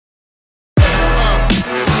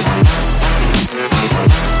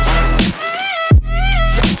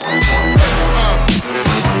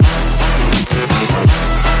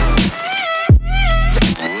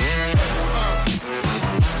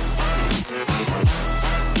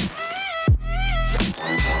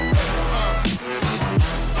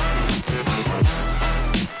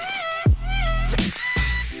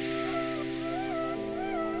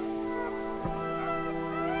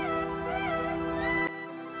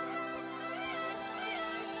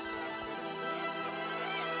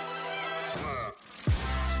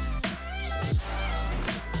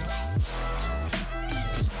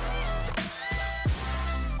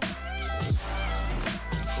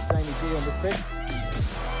Jamie G on the fix.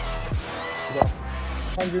 We've got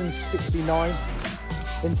 169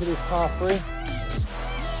 into this par 3,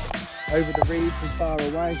 over the reeds and far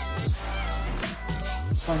away.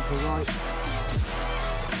 Bunker right.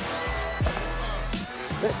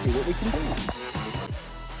 Let's see what we can do.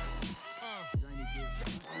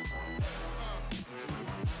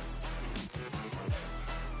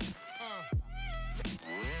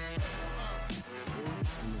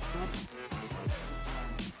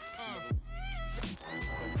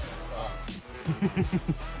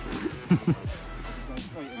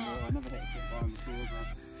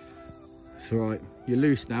 It's alright, you're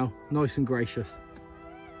loose now, nice and gracious.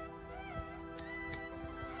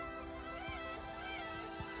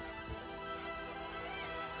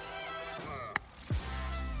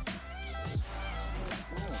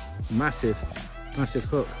 Massive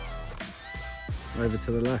hook over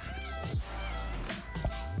to the left.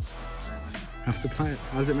 Have to play it.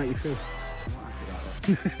 How does it make you feel?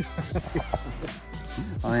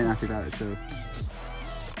 I ain't happy about it too.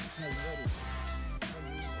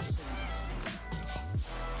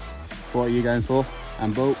 What are you going for?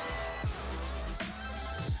 And bolt?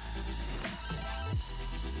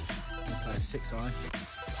 I'll play a 6-iron.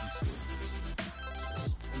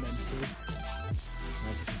 And then see.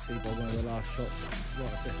 As you can see by one of the last shots,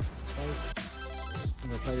 right at the toe. I'm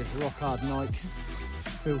going to play this rock hard Nike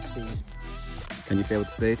fill speed. Can you feel the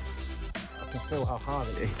speed? I can feel how hard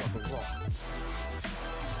it is like a rock.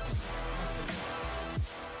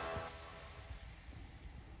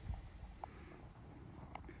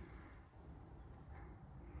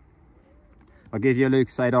 I'll give you a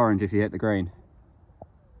Lucasade orange if you hit the green. Do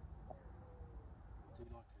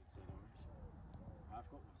you like Lucasade orange? I've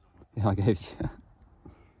got one. Yeah, I gave you.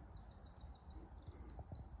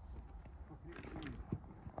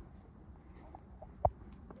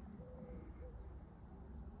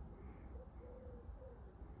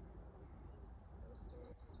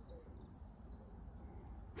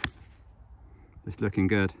 It's looking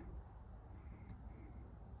good.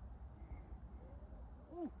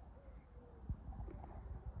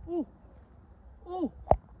 Oh! Oh!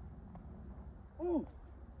 Oh!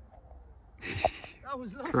 That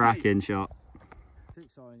was lovely. Cracking shot.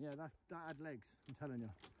 6-iron, yeah, that had legs, I'm telling you.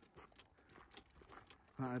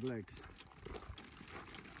 That had legs.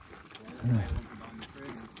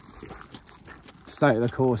 State of the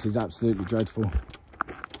course is absolutely dreadful.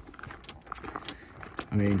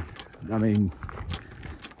 I mean,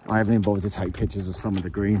 I haven't even bothered to take pictures of some of the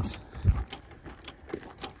greens.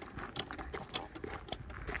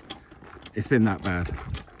 It's been that bad.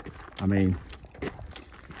 I mean,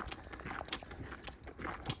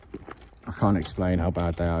 I can't explain how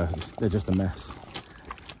bad they are. They're just a mess.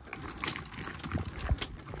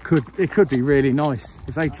 It could be really nice.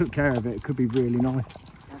 If they took care of it, it could be really nice.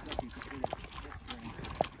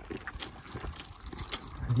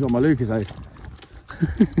 You got my Lucasade.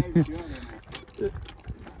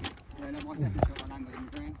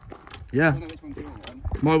 Yeah.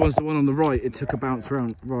 My one's the one on the right. It took a bounce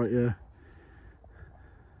around. Right, yeah.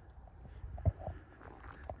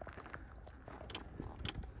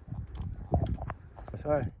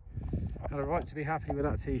 So, had a right to be happy with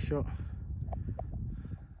that tee shot.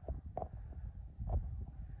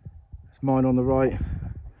 It's mine on the right.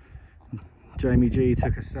 Jamie G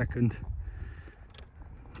took a second.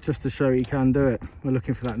 Just to show he can do it. We're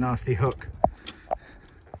looking for that nasty hook.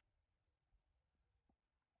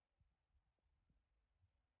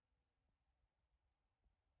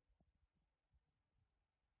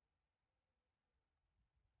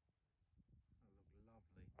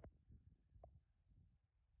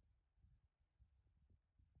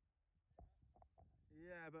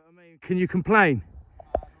 Yeah, but I mean, can you complain?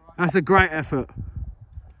 That's a great effort.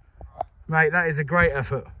 Mate, that is a great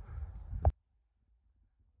effort.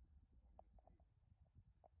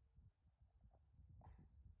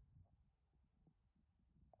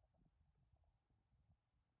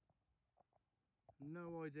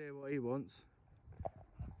 No idea what he wants.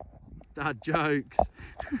 Dad jokes.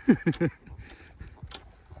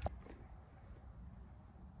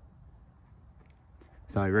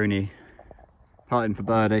 So Rooney, putting for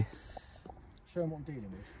birdie. Show him what I'm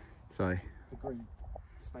dealing with. So The green.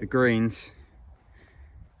 the greens.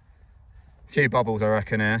 A few bubbles I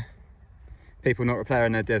reckon here. People not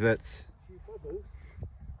repairing their divots. A few bubbles.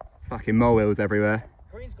 Fucking molehills everywhere.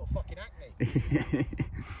 Green's got fucking acne. It's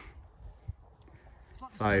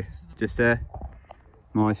like the So surface of the... just there.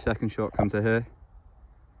 My second shot comes to here.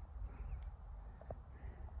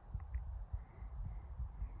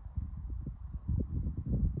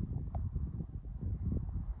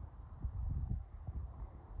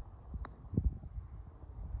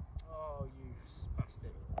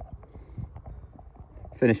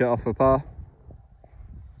 finish it off for par.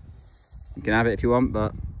 You can have it if you want,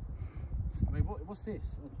 but I mean, what's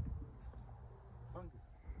this?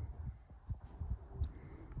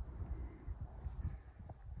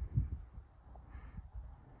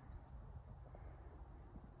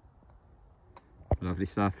 lovely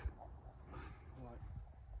stuff.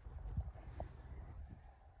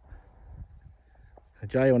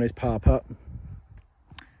 Jay on his par putt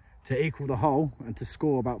to equal the hole and to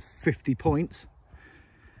score about 50 points.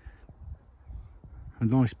 A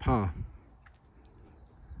nice par.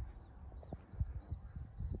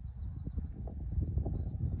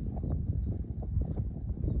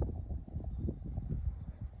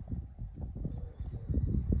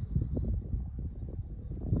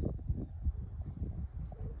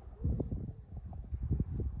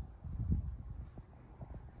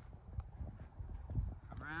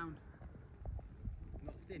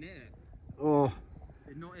 Didn't hit it. Oh.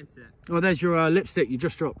 Did not hit it. Oh, there's your lipstick you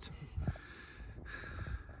just dropped.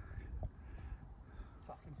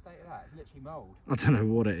 Fucking state of that, it's literally mould. I don't know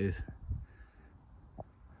what it is.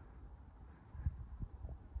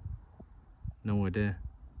 No idea.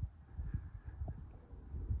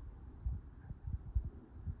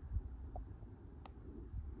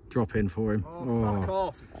 Drop in for him. Oh, fuck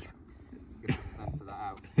off. Answer that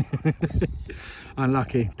out.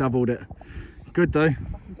 Unlucky, doubled it. Good though.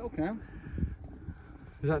 Fucking dog now.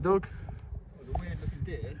 Is that dog? Oh, the weird looking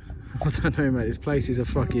deer. I don't know, mate. This place is a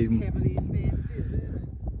fucking...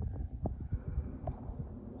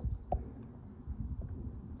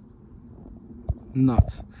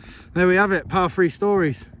 nuts. There we have it. Par 3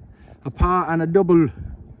 stories. A par and a double.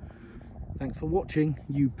 Thanks for watching,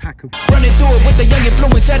 you pack of... Running through it with the young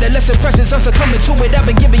influence, adolescent presence, I'm succumbing to it. I've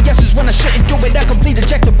been giving yeses when I shouldn't do it. I complete a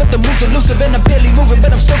jacket, but the moves elusive and I'm barely moving,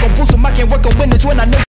 but I'm still gon' boost 'em. I can't work on winners when I know